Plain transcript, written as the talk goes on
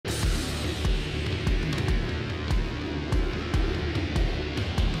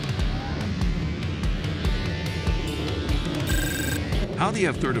How the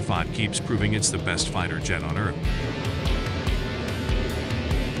F-35 keeps proving it's the best fighter jet on Earth.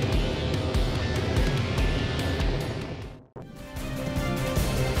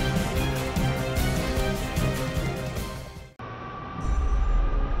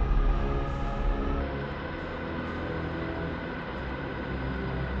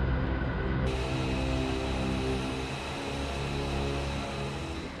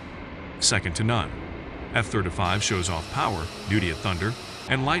 Second to none. F-35 shows off power, duty at thunder,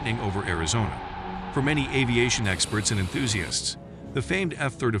 and lightning over Arizona. For many aviation experts and enthusiasts, the famed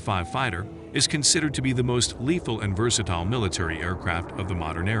F-35 fighter is considered to be the most lethal and versatile military aircraft of the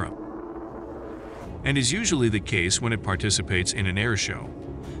modern era, and is usually the case when it participates in an air show.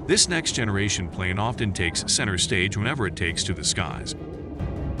 This next-generation plane often takes center stage whenever it takes to the skies.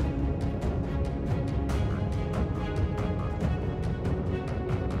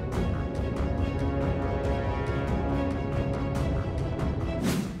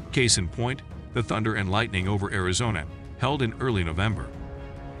 Case in point, the thunder and lightning over Arizona, held in early November.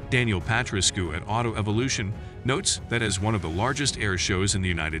 Daniel Patriscu at Auto Evolution notes that as one of the largest air shows in the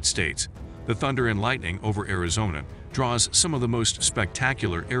United States, the thunder and lightning over Arizona draws some of the most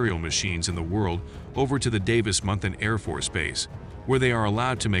spectacular aerial machines in the world over to the Davis-Monthan Air Force Base, where they are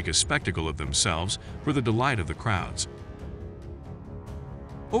allowed to make a spectacle of themselves for the delight of the crowds.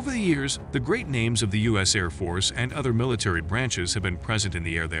 Over the years, the great names of the U.S. Air Force and other military branches have been present in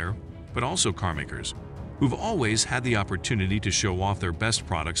the air there, but also carmakers, who've always had the opportunity to show off their best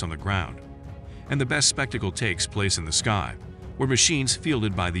products on the ground. And the best spectacle takes place in the sky, where machines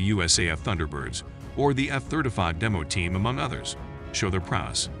fielded by the USAF Thunderbirds or the F-35 demo team, among others, show their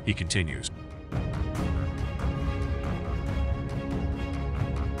prowess, he continues.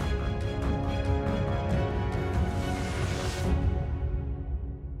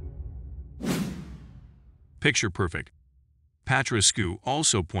 Picture perfect. Patriscu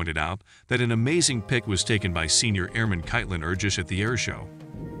also pointed out that an amazing pic was taken by senior airman Kaitlyn Urgish at the air show.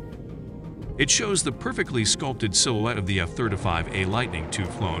 It shows the perfectly sculpted silhouette of the F-35A Lightning II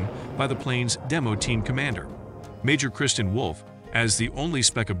flown by the plane's demo team commander, Major Kristen Wolf, as the only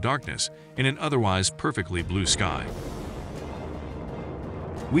speck of darkness in an otherwise perfectly blue sky.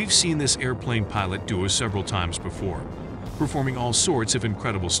 We've seen this airplane pilot duo several times before, performing all sorts of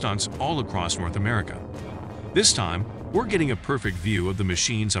incredible stunts all across North America. This time, we're getting a perfect view of the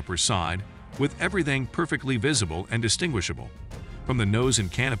machine's upper side, with everything perfectly visible and distinguishable, from the nose and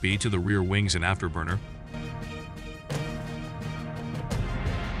canopy to the rear wings and afterburner.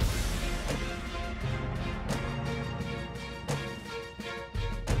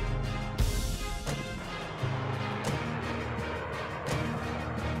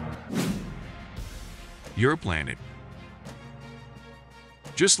 Your planet.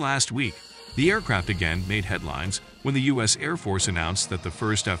 Just last week, the aircraft again made headlines when the U.S. Air Force announced that the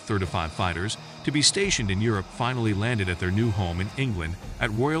first F-35 fighters to be stationed in Europe finally landed at their new home in England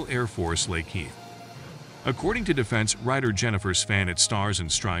at Royal Air Force Lockheed. According to defense writer Jennifer Svan at Stars and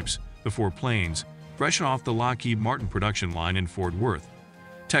Stripes, the four planes, fresh off the Lockheed Martin production line in Fort Worth,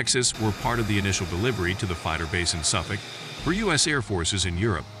 Texas, were part of the initial delivery to the fighter base in Suffolk for U.S. Air Forces in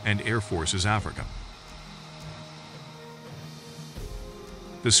Europe and Air Forces Africa.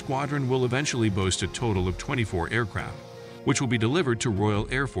 The squadron will eventually boast a total of 24 aircraft, which will be delivered to Royal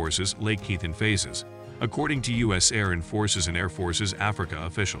Air Forces Lockheed in phases, according to U.S. Air and Forces and Air Forces Africa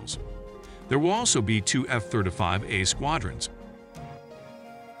officials. There will also be 2 F-35A squadrons.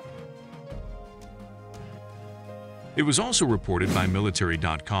 It was also reported by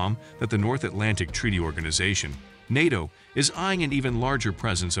Military.com that the North Atlantic Treaty Organization, NATO, is eyeing an even larger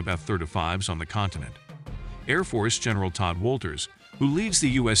presence of F-35s on the continent. Air Force General Todd Wolters, who leads the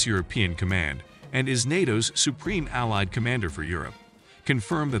U.S. European Command and is NATO's supreme allied commander for Europe,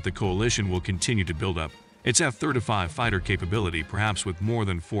 confirmed that the coalition will continue to build up its F-35 fighter capability, perhaps with more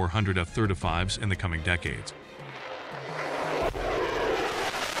than 400 F-35s in the coming decades.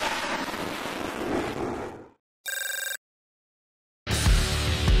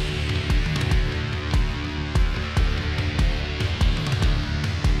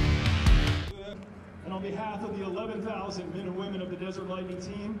 On behalf of the 11,000 men and women of the Desert Lightning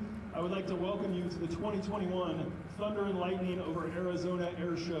team, I would like to welcome you to the 2021 Thunder and Lightning over Arizona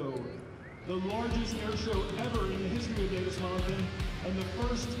Air Show, the largest air show ever in the history of Davis-Monthan, and the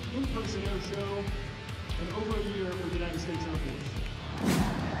first in-person air show in over a year for the United States Air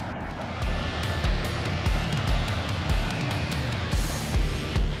Force.